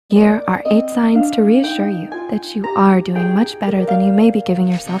Here are 8 signs to reassure you that you are doing much better than you may be giving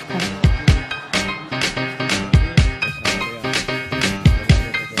yourself credit.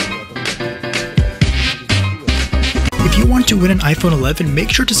 If you want to win an iPhone 11, make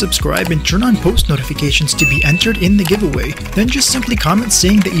sure to subscribe and turn on post notifications to be entered in the giveaway. Then just simply comment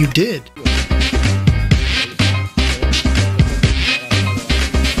saying that you did.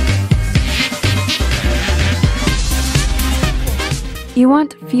 You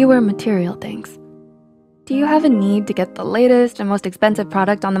want fewer material things. Do you have a need to get the latest and most expensive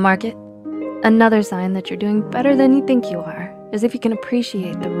product on the market? Another sign that you're doing better than you think you are is if you can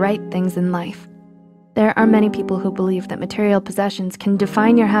appreciate the right things in life. There are many people who believe that material possessions can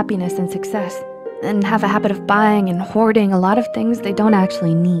define your happiness and success, and have a habit of buying and hoarding a lot of things they don't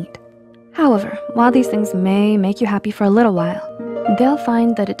actually need. However, while these things may make you happy for a little while, they'll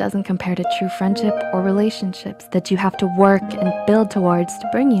find that it doesn't compare to true friendship or relationships that you have to work and build towards to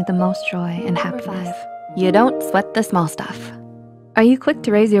bring you the most joy and happiness. 5. You don't sweat the small stuff. Are you quick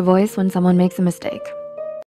to raise your voice when someone makes a mistake?